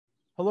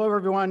Hello,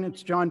 everyone.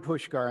 It's John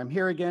Pushkar. I'm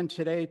here again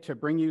today to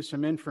bring you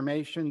some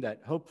information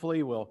that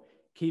hopefully will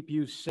keep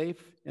you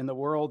safe in the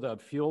world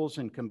of fuels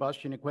and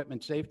combustion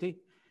equipment safety.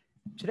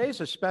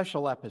 Today's a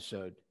special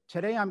episode.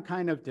 Today, I'm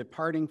kind of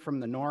departing from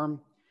the norm.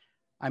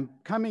 I'm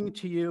coming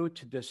to you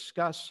to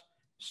discuss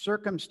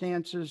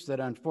circumstances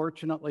that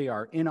unfortunately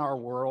are in our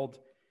world,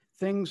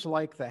 things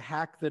like the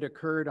hack that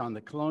occurred on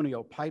the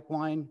Colonial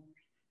Pipeline.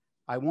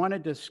 I want to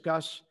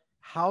discuss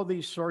how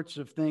these sorts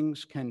of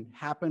things can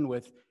happen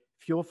with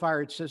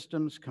fuel-fired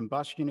systems,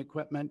 combustion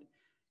equipment,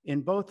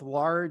 in both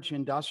large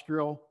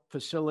industrial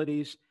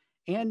facilities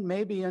and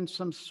maybe in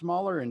some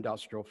smaller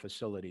industrial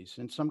facilities,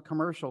 in some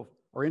commercial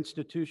or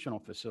institutional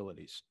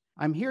facilities.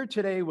 I'm here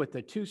today with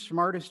the two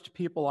smartest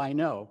people I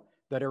know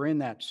that are in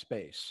that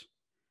space.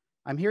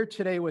 I'm here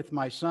today with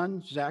my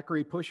son,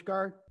 Zachary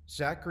Pushkar.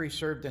 Zachary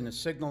served in the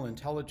Signal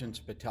Intelligence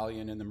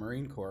Battalion in the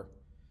Marine Corps.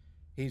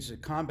 He's a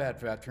combat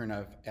veteran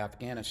of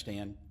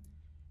Afghanistan,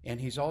 and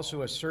he's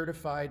also a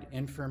certified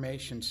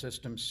information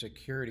systems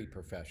security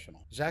professional.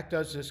 Zach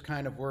does this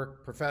kind of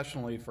work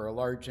professionally for a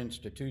large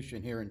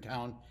institution here in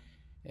town,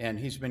 and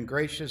he's been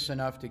gracious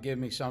enough to give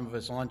me some of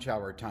his lunch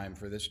hour time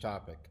for this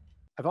topic.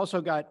 I've also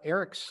got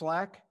Eric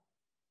Slack.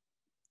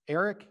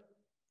 Eric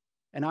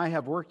and I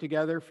have worked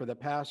together for the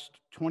past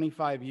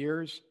 25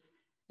 years.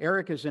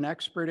 Eric is an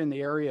expert in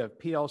the area of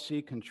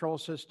PLC control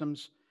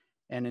systems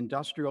and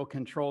industrial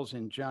controls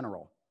in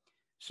general.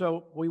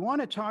 So we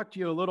want to talk to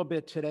you a little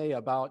bit today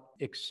about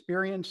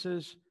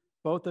experiences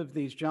both of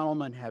these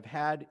gentlemen have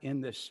had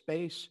in this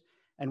space.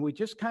 And we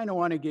just kind of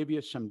want to give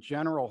you some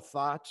general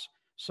thoughts,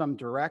 some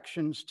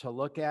directions to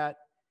look at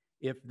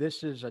if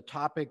this is a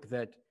topic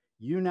that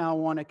you now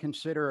want to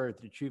consider or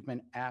that you've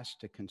been asked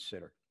to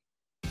consider.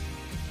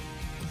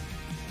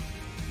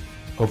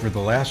 Over the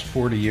last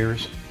 40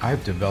 years,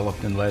 I've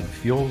developed and led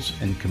fuels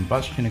and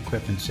combustion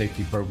equipment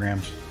safety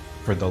programs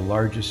for the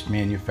largest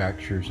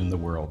manufacturers in the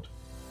world.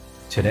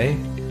 Today,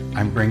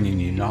 I'm bringing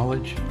you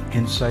knowledge,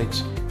 insights,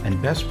 and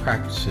best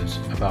practices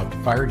about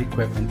fired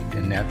equipment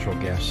and natural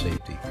gas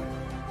safety.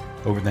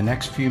 Over the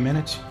next few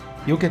minutes,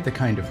 you'll get the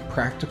kind of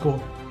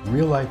practical,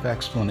 real-life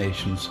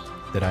explanations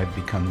that I've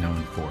become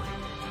known for.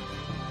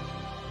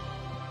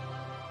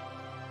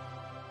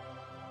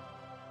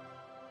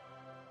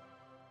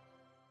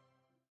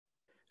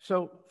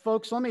 So,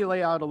 folks, let me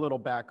lay out a little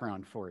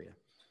background for you.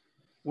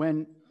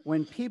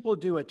 When people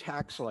do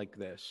attacks like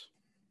this,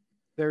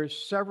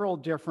 there's several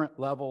different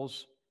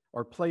levels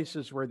or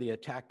places where the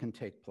attack can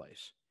take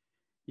place.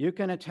 You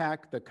can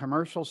attack the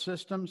commercial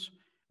systems,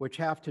 which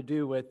have to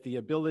do with the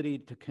ability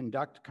to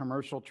conduct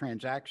commercial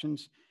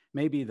transactions,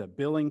 maybe the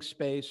billing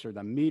space or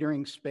the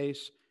metering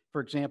space,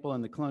 for example,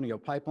 in the Colonial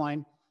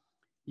Pipeline.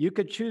 You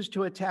could choose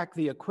to attack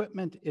the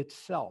equipment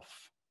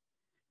itself,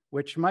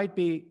 which might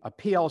be a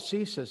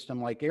PLC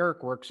system like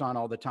Eric works on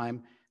all the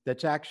time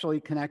that's actually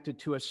connected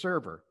to a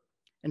server.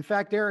 In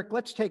fact, Eric,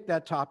 let's take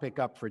that topic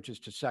up for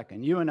just a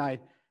second. You and I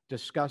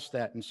discussed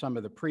that in some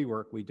of the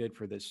pre-work we did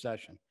for this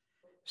session.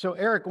 So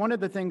Eric, one of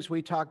the things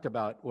we talked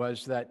about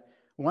was that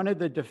one of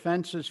the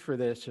defenses for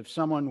this, if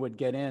someone would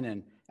get in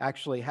and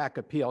actually hack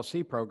a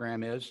PLC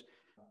program, is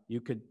you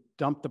could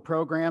dump the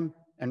program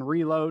and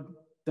reload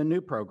the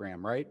new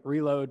program, right?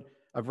 Reload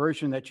a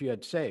version that you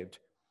had saved.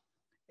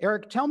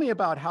 Eric, tell me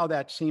about how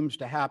that seems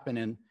to happen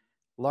in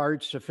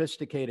large,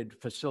 sophisticated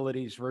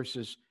facilities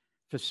versus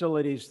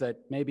facilities that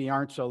maybe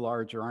aren't so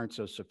large or aren't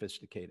so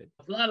sophisticated.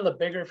 A lot of the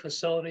bigger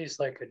facilities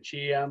like a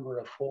GM or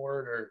a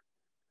Ford or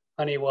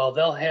Honeywell,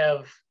 they'll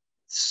have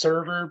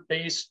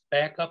server-based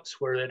backups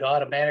where it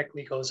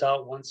automatically goes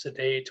out once a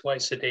day,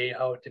 twice a day,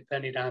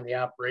 depending on the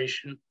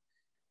operation,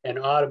 and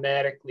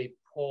automatically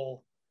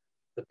pull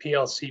the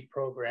PLC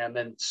program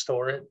and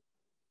store it.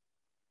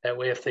 That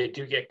way, if they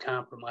do get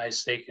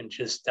compromised, they can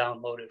just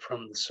download it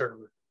from the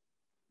server.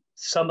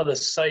 Some of the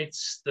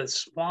sites, the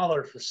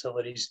smaller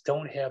facilities,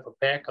 don't have a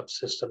backup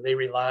system. They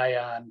rely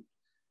on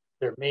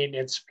their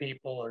maintenance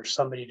people or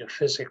somebody to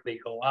physically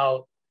go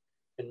out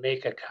and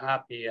make a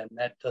copy, and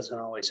that doesn't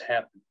always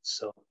happen.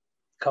 So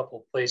a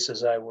couple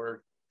places I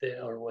worked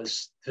or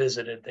was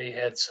visited, they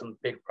had some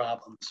big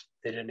problems.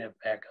 They didn't have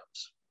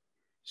backups.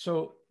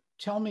 So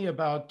tell me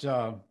about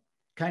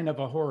kind of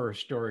a horror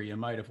story you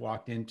might have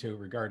walked into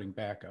regarding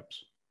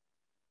backups.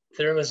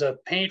 There was a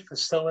paint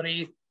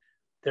facility.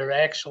 Their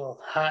actual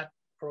hot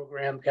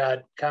program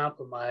got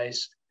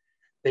compromised.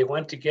 They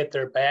went to get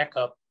their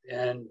backup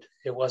and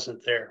it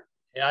wasn't there.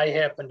 I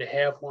happened to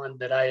have one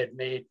that I had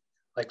made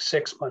like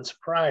 6 months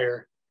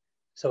prior,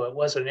 so it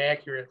wasn't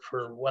accurate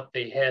for what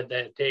they had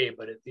that day,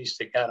 but at least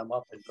it got them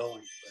up and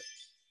going.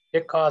 But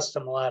it cost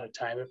them a lot of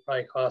time. It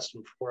probably cost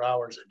them 4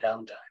 hours of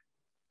downtime.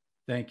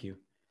 Thank you.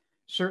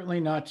 Certainly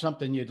not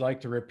something you'd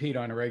like to repeat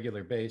on a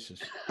regular basis.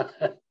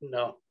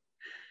 No.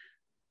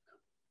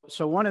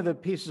 So one of the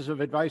pieces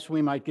of advice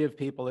we might give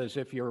people is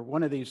if you're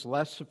one of these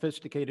less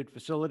sophisticated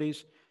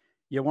facilities,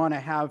 you want to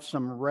have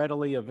some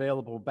readily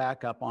available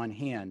backup on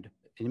hand.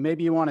 And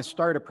maybe you want to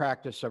start a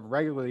practice of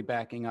regularly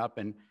backing up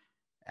and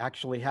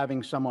actually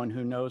having someone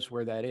who knows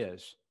where that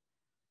is.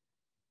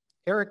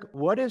 Eric,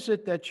 what is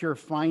it that you're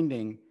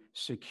finding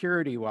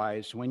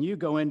security-wise when you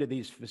go into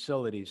these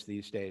facilities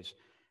these days?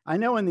 I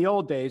know in the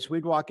old days,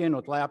 we'd walk in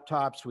with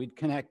laptops, we'd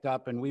connect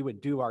up, and we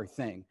would do our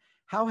thing.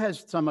 How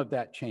has some of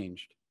that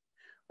changed?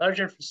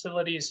 Larger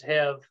facilities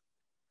have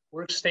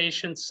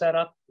workstations set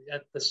up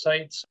at the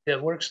sites. The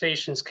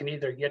workstations can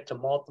either get to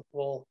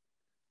multiple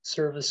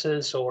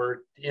services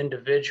or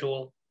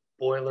individual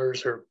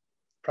boilers or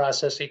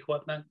process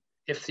equipment.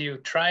 If you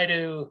try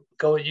to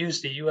go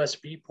use the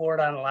USB port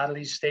on a lot of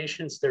these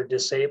stations, they're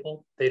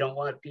disabled. They don't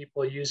want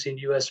people using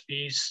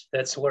USBs.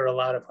 That's where a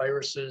lot of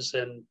viruses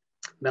and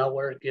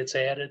malware gets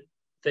added.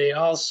 They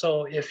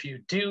also, if you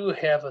do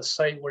have a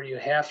site where you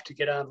have to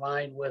get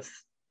online with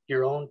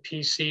your own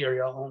PC or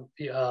your own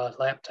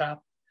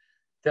laptop,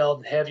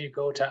 they'll have you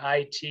go to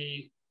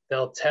IT.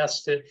 They'll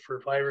test it for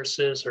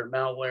viruses or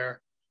malware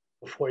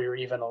before you're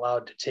even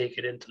allowed to take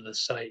it into the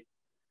site.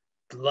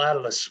 A lot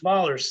of the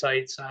smaller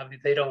sites,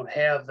 obviously, they don't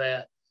have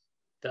the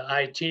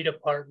IT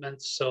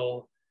departments,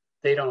 so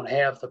they don't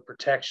have the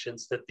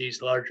protections that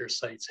these larger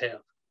sites have.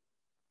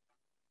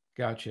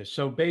 Gotcha.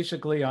 So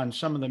basically on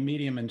some of the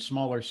medium and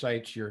smaller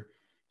sites, you're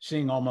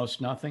seeing almost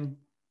nothing?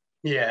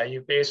 Yeah,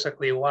 you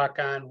basically walk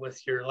on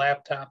with your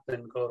laptop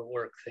and go to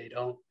work. They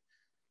don't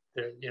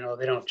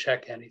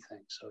check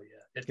anything. So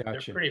yeah, Gotcha.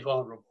 They're pretty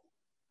vulnerable.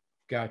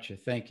 Gotcha.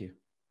 Thank you.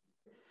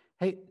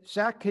 Hey,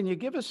 Zach, can you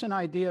give us an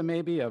idea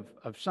maybe of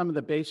some of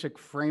the basic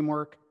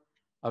framework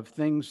of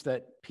things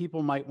that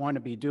people might want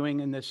to be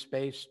doing in this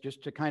space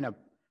just to kind of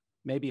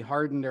maybe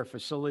harden their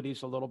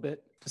facilities a little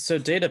bit? So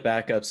data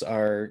backups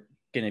are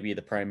going to be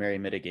the primary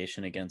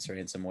mitigation against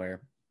ransomware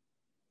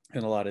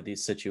in a lot of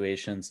these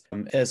situations.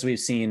 As we've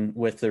seen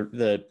with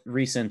the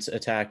recent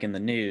attack in the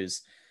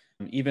news,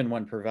 even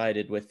when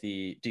provided with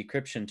the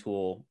decryption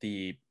tool,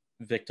 the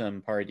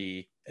victim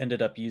party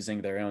ended up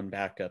using their own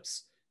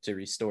backups to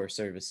restore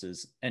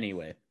services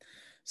anyway.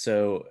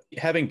 So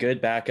having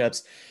good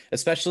backups,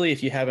 especially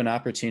if you have an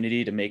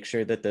opportunity to make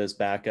sure that those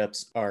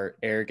backups are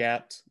air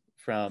gapped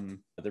from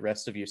the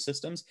rest of your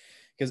systems,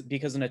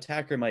 because an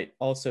attacker might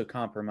also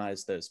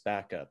compromise those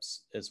backups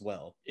as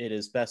well. It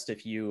is best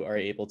if you are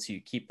able to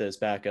keep those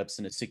backups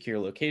in a secure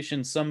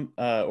location. Some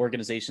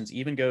organizations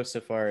even go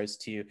so far as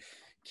to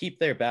keep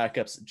their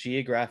backups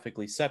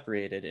geographically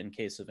separated in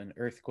case of an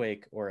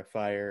earthquake or a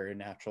fire or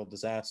natural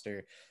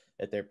disaster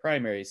at their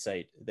primary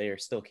site. They are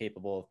still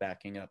capable of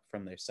backing up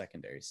from their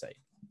secondary site.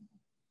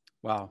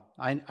 Wow,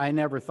 I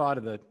never thought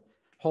of the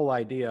whole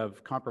idea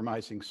of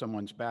compromising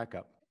someone's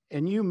backup.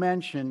 And you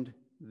mentioned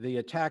the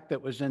attack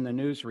that was in the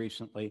news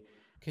recently.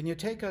 Can you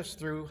take us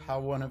through how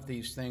one of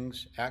these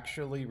things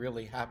actually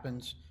really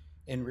happens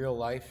in real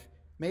life,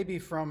 maybe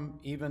from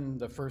even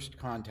the first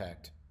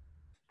contact?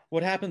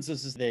 What happens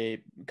is they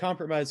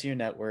compromise your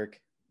network,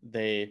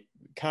 they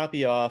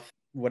copy off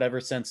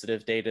whatever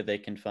sensitive data they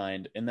can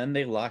find, and then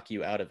they lock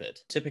you out of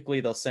it.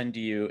 Typically, they'll send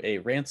you a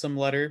ransom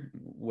letter,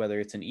 whether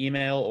it's an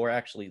email or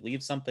actually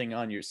leave something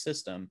on your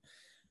system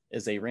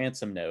as a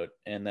ransom note,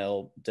 and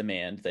they'll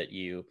demand that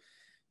you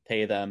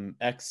pay them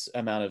X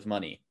amount of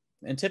money.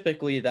 And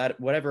typically that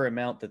whatever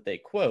amount that they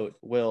quote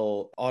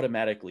will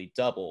automatically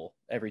double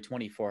every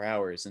 24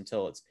 hours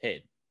until it's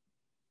paid.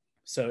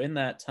 So in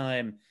that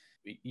time,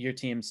 your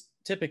team's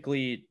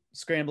typically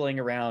scrambling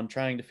around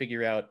trying to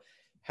figure out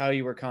how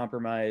you were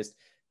compromised,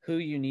 who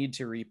you need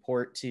to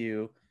report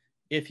to,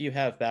 if you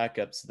have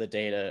backups of the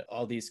data,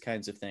 all these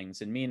kinds of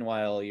things. And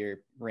meanwhile,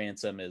 your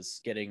ransom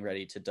is getting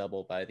ready to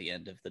double by the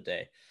end of the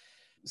day.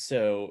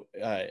 So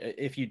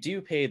if you do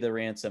pay the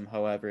ransom,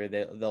 however,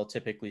 they'll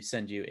typically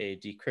send you a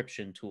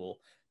decryption tool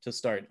to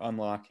start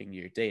unlocking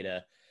your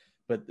data.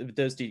 But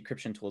those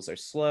decryption tools are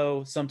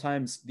slow.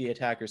 Sometimes the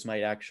attackers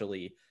might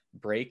actually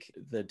break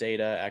the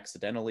data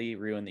accidentally,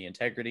 ruin the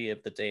integrity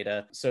of the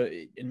data. So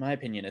in my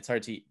opinion, it's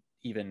hard to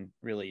even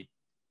really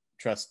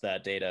trust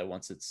that data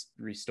once it's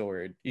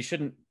restored. You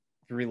shouldn't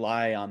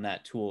rely on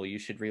that tool. You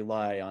should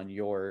rely on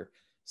your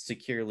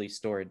securely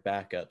stored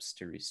backups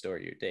to restore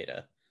your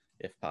data,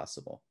 if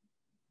possible.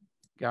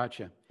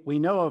 Gotcha. We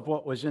know of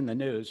what was in the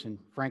news, and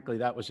frankly,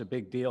 that was a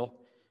big deal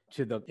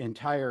to the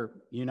entire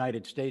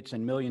United States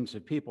and millions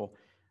of people.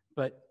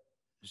 But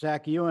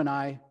Zach, you and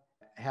I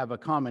have a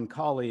common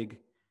colleague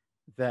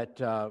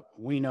that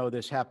we know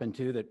this happened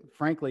to, that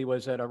frankly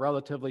was at a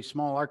relatively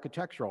small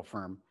architectural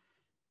firm.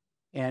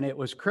 And it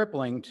was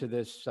crippling to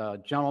this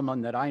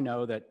gentleman that I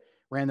know that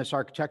ran this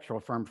architectural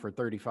firm for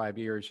 35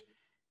 years.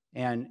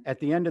 And at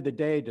the end of the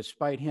day,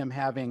 despite him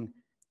having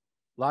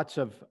lots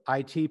of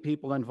IT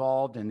people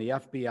involved and the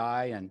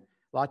FBI and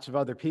lots of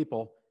other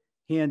people,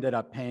 he ended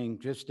up paying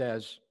just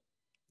as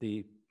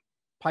the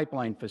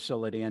pipeline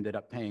facility ended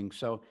up paying.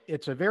 So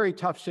it's a very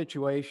tough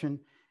situation.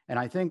 And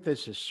I think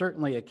this is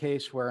certainly a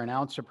case where an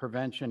ounce of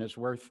prevention is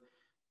worth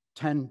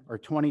 10 or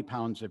 20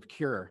 pounds of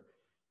cure.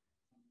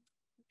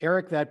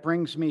 Eric, that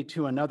brings me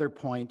to another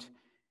point.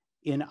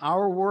 In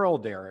our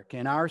world, Eric,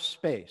 in our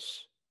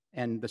space,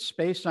 and the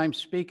space I'm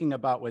speaking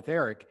about with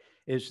Eric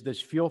is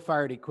this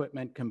fuel-fired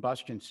equipment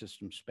combustion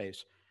system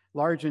space,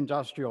 large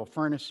industrial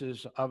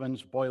furnaces,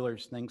 ovens,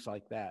 boilers, things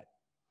like that.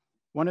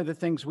 One of the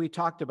things we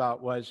talked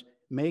about was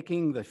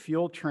making the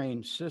fuel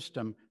train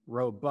system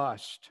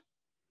robust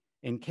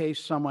in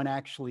case someone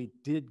actually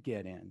did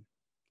get in.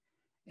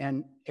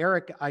 And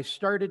Eric, I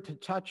started to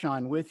touch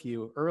on with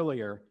you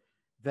earlier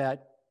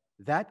that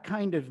that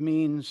kind of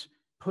means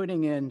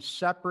putting in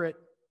separate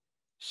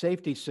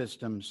safety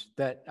systems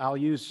that, I'll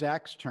use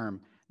Zach's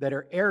term, that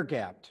are air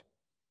gapped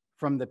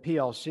from the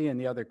PLC and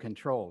the other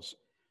controls.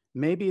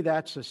 Maybe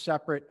that's a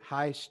separate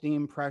high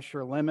steam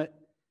pressure limit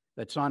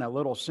that's on a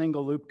little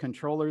single loop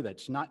controller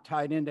that's not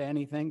tied into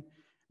anything.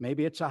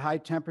 Maybe it's a high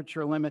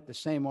temperature limit the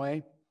same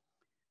way.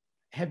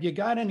 Have you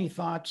got any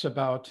thoughts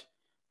about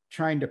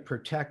trying to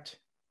protect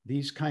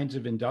these kinds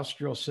of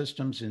industrial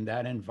systems in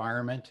that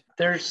environment?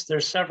 There's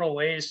several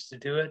ways to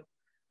do it.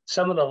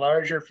 Some of the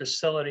larger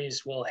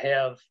facilities will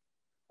have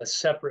a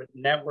separate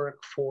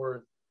network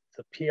for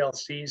the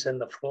PLCs and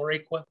the floor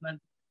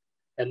equipment,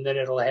 and then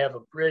it'll have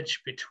a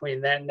bridge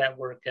between that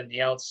network and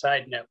the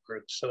outside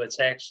network. So it's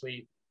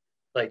actually,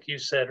 like you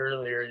said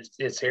earlier,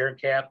 it's air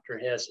gapped or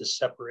has a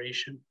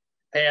separation,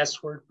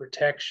 password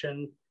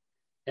protection,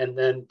 and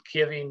then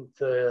giving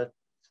the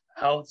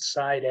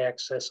outside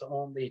access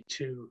only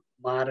to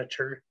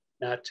monitor,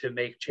 not to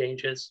make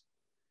changes.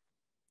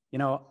 You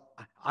know,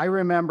 I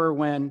remember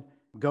when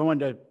going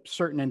to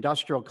certain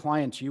industrial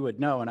clients you would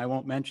know, and I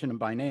won't mention them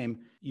by name,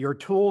 your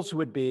tools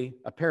would be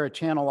a pair of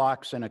channel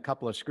locks and a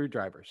couple of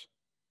screwdrivers.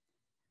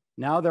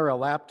 Now they're a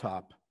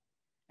laptop,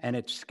 and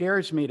it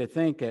scares me to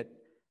think at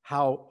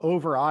how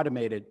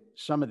over-automated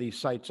some of these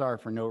sites are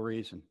for no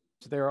reason.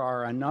 There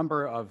are a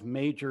number of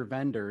major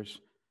vendors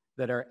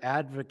that are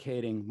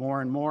advocating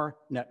more and more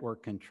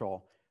network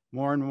control,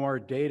 more and more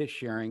data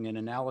sharing and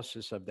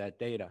analysis of that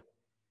data.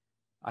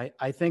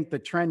 I think the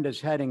trend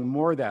is heading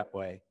more that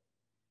way.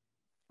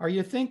 Are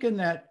you thinking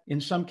that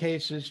in some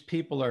cases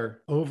people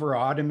are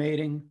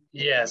over-automating?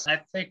 Yes,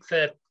 I think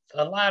that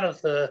a lot of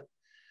the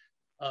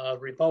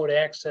remote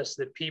access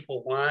that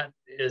people want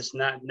is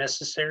not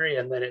necessary,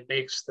 and that it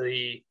makes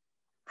the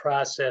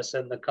process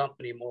and the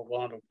company more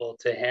vulnerable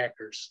to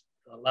hackers.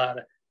 A lot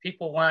of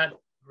people want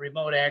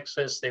remote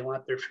access, they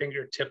want their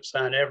fingertips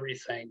on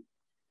everything,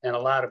 and a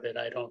lot of it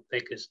I don't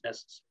think is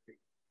necessary.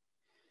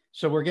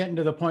 So we're getting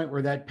to the point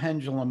where that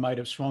pendulum might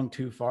have swung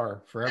too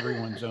far for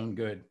everyone's own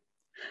good.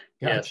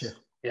 Gotcha. Yes.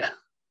 Yeah.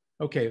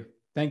 Okay,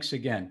 thanks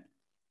again.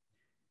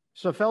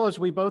 So fellas,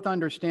 we both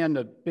understand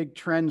the big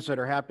trends that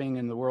are happening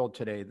in the world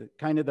today, the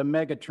kind of the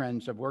mega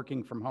trends of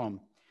working from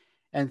home.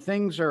 And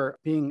things are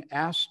being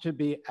asked to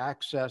be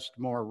accessed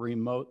more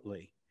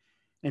remotely.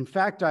 In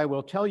fact, I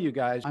will tell you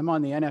guys, I'm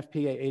on the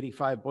NFPA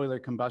 85 Boiler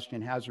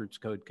Combustion Hazards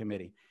Code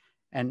Committee,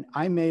 and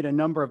I made a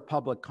number of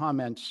public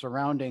comments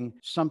surrounding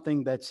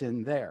something that's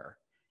in there.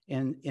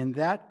 In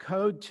that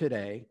code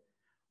today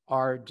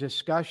are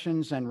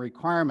discussions and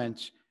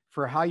requirements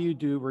for how you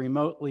do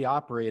remotely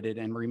operated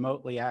and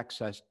remotely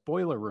accessed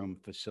boiler room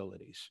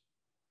facilities.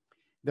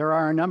 There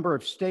are a number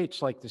of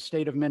states, like the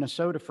state of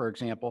Minnesota, for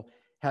example,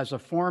 has a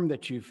form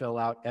that you fill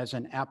out as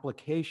an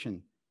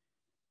application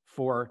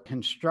for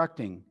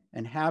constructing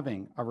and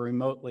having a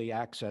remotely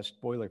accessed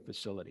boiler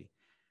facility.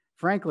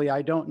 Frankly,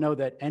 I don't know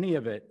that any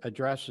of it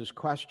addresses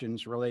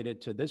questions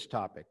related to this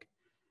topic.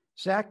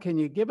 Zach, can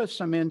you give us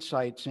some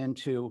insights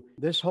into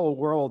this whole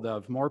world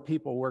of more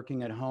people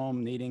working at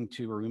home needing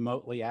to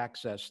remotely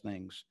access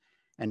things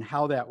and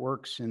how that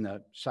works in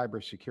the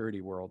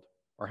cybersecurity world,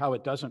 or how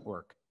it doesn't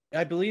work?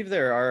 I believe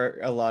there are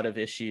a lot of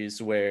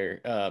issues where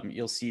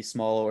you'll see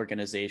small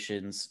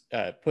organizations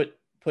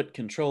put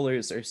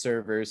controllers or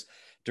servers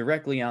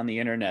directly on the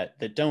internet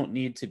that don't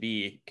need to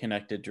be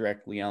connected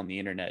directly on the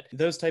internet.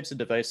 Those types of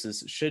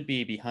devices should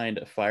be behind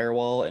a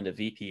firewall and a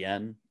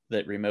VPN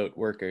that remote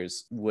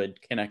workers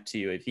would connect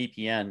to a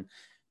VPN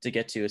to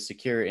get to a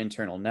secure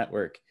internal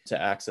network to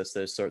access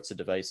those sorts of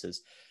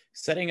devices.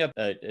 Setting up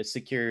a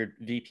secure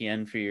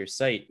VPN for your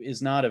site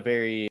is not a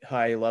very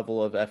high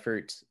level of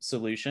effort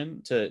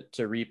solution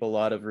to reap a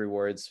lot of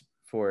rewards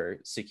for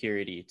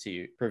security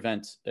to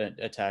prevent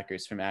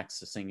attackers from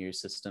accessing your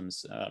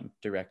systems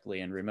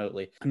directly and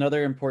remotely.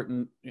 Another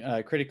important,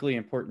 critically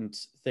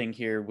important thing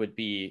here would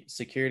be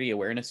security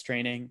awareness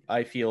training.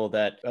 I feel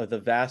that the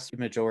vast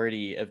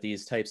majority of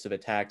these types of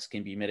attacks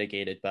can be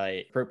mitigated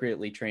by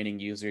appropriately training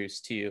users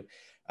to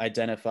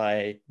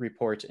identify,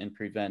 report, and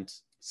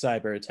prevent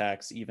cyber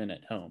attacks even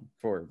at home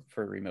for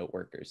remote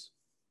workers.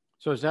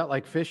 So is that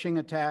like phishing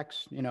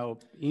attacks,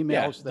 emails?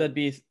 Yeah,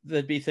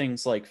 that'd be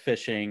things like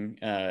phishing,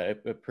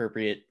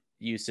 appropriate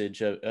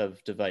usage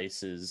of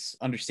devices,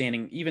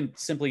 even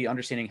simply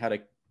understanding how to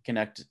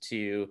connect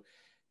to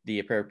the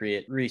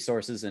appropriate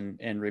resources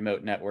and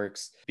remote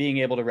networks, being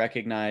able to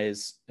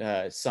recognize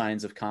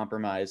signs of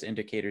compromise,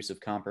 indicators of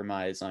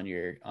compromise on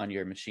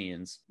your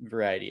machines.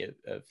 Variety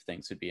of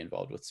things would be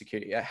involved with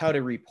security. How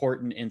to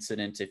report an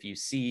incident if you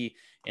see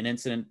an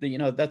incident.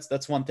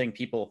 That's one thing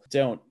people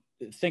don't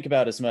think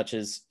about as much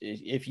as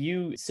if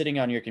you sitting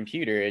on your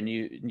computer and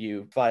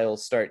you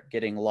files start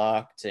getting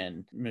locked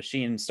and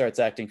machine starts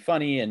acting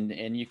funny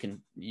and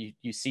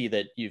you see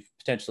that you've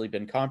potentially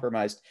been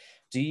compromised.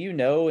 Do you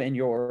know in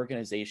your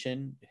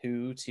organization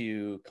who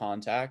to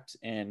contact,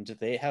 and do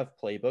they have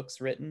playbooks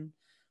written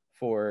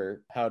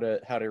for how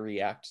to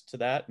react to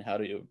that and how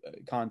to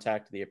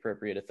contact the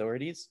appropriate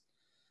authorities?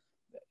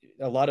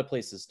 A lot of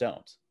places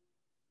don't.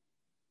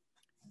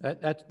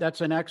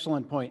 That's an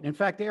excellent point. In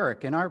fact,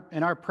 Eric, in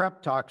our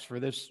prep talks for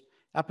this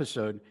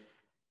episode,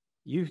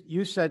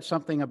 you said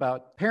something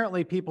about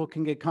apparently people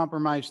can get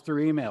compromised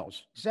through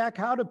emails. Zach,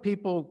 how do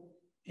people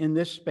in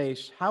this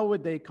space, how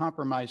would they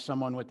compromise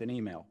someone with an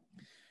email?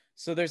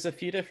 So there's a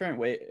few different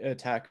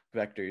attack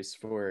vectors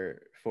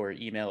for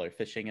email or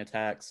phishing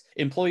attacks.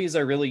 Employees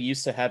are really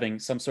used to having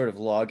some sort of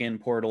login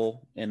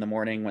portal in the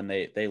morning. When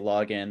they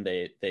log in,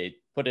 they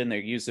put in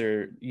their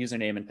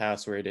username and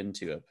password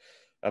into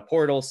a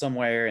portal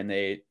somewhere, and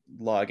they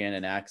log in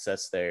and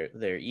access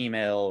their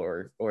email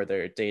or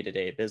their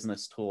day-to-day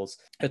business tools.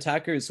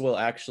 Attackers will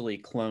actually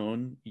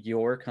clone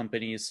your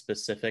company's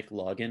specific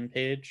login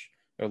page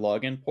or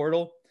login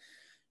portal,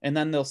 and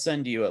then they'll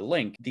send you a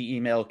link. The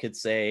email could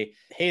say,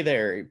 hey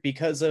there,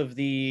 because of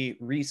the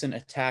recent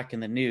attack in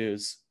the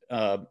news,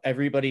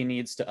 everybody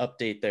needs to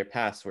update their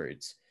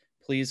passwords.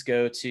 Please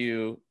go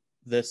to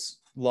this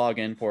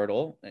login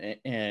portal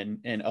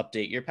and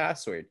update your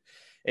password.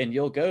 And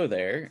you'll go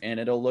there and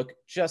it'll look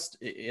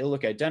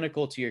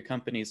identical to your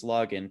company's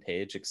login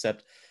page,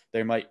 except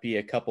there might be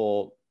a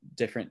couple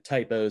different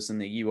typos in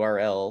the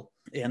URL,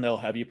 and they'll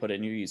have you put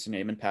in your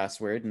username and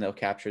password, and they'll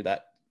capture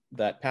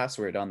that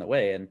password on the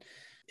way. And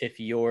if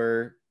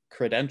your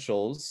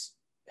credentials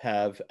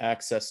have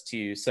access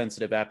to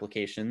sensitive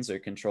applications or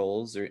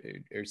controls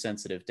or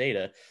sensitive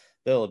data,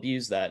 they'll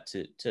abuse that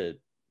to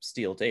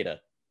steal data.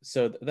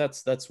 So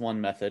that's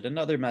one method.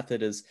 Another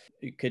method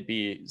it could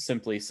be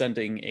simply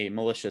sending a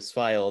malicious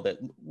file that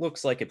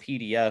looks like a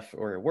PDF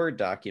or a Word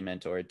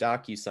document or a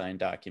DocuSign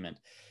document,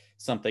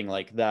 something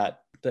like that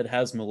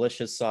has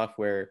malicious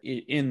software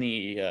in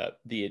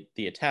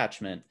the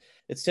attachment.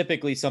 It's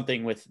typically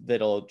something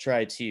that'll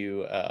try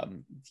to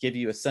give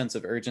you a sense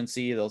of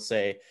urgency. They'll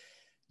say,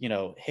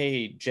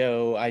 hey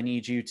Joe, I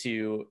need you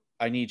to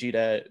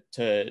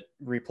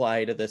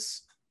reply to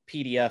this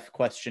PDF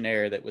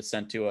questionnaire that was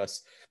sent to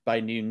us by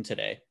noon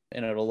today,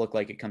 and it'll look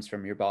like it comes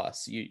from your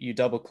boss. You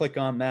double click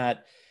on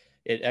that,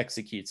 it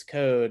executes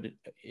code,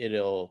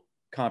 it'll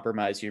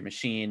compromise your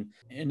machine.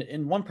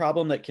 And one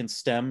problem that can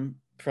stem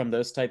from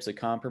those types of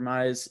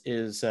compromise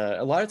is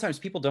a lot of times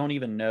people don't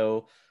even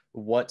know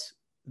what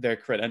their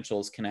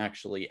credentials can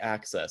actually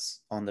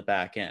access on the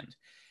back end.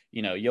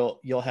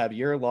 You'll have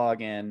your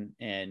login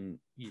and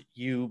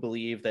you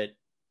believe that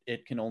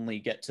it can only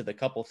get to the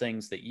couple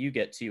things that you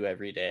get to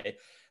every day,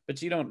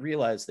 but you don't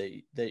realize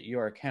that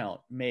your account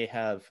may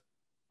have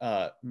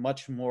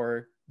much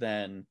more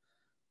than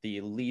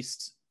the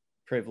least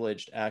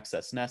privileged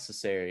access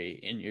necessary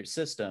in your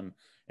system,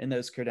 and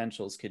those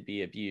credentials could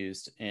be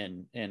abused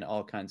in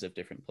all kinds of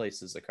different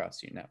places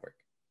across your network.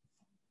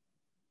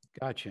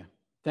 Gotcha.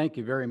 Thank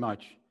you very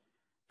much.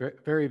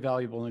 Very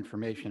valuable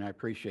information. I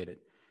appreciate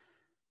it.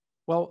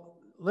 Well,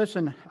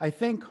 listen, I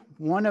think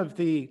one of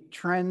the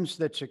trends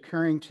that's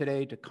occurring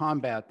today to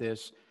combat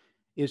this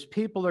is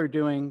people are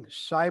doing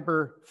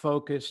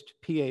cyber-focused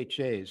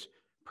PHAs,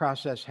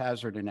 process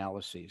hazard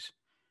analyses.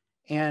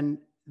 And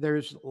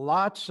there's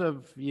lots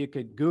of, you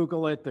could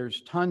Google it,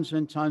 there's tons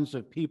and tons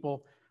of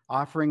people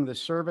offering the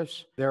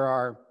service. There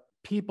are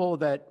people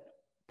that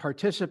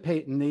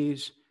participate in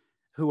these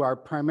who are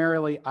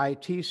primarily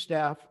IT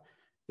staff.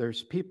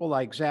 There's people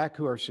like Zach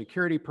who are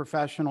security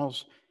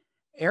professionals.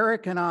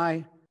 Eric and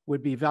I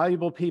would be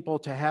valuable people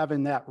to have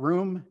in that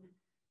room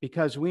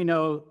because we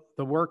know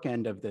the work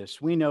end of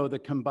this. We know the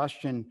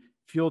combustion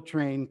fuel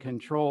train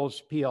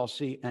controls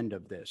PLC end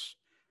of this.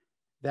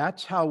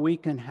 That's how we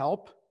can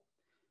help.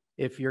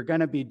 If you're going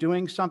to be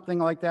doing something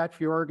like that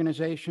for your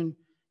organization,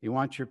 you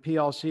want your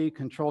PLC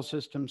control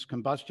systems,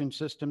 combustion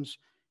systems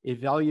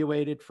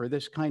evaluated for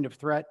this kind of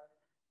threat,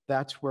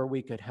 that's where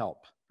we could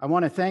help. I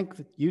want to thank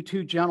you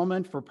two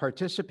gentlemen for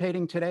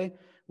participating today.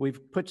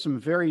 We've put some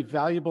very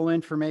valuable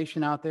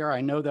information out there.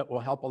 I know that will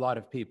help a lot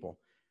of people.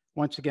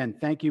 Once again,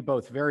 thank you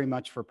both very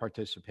much for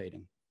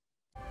participating.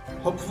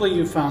 Hopefully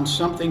you found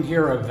something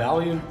here of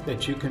value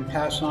that you can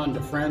pass on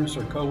to friends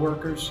or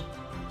coworkers.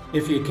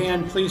 If you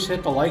can, please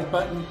hit the like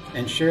button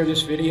and share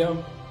this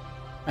video.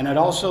 And I'd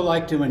also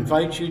like to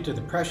invite you to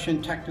the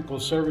Prescient Technical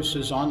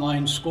Services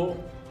online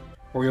school,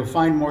 where you'll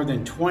find more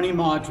than 20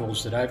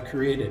 modules that I've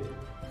created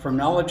from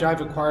knowledge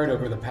I've acquired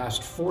over the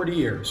past 40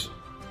 years,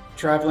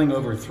 traveling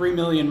over 3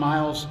 million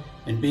miles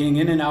and being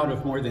in and out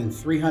of more than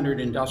 300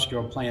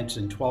 industrial plants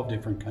in 12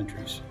 different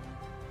countries.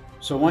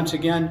 So once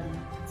again,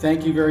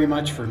 thank you very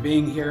much for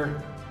being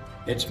here.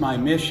 It's my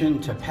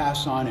mission to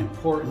pass on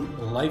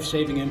important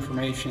life-saving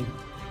information.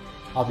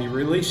 I'll be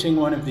releasing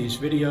one of these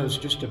videos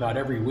just about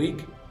every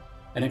week.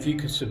 And if you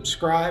could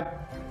subscribe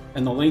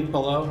in the link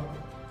below,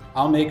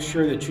 I'll make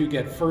sure that you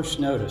get first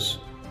notice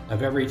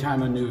of every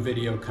time a new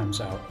video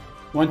comes out.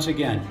 Once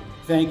again,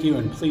 thank you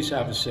and please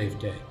have a safe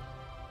day.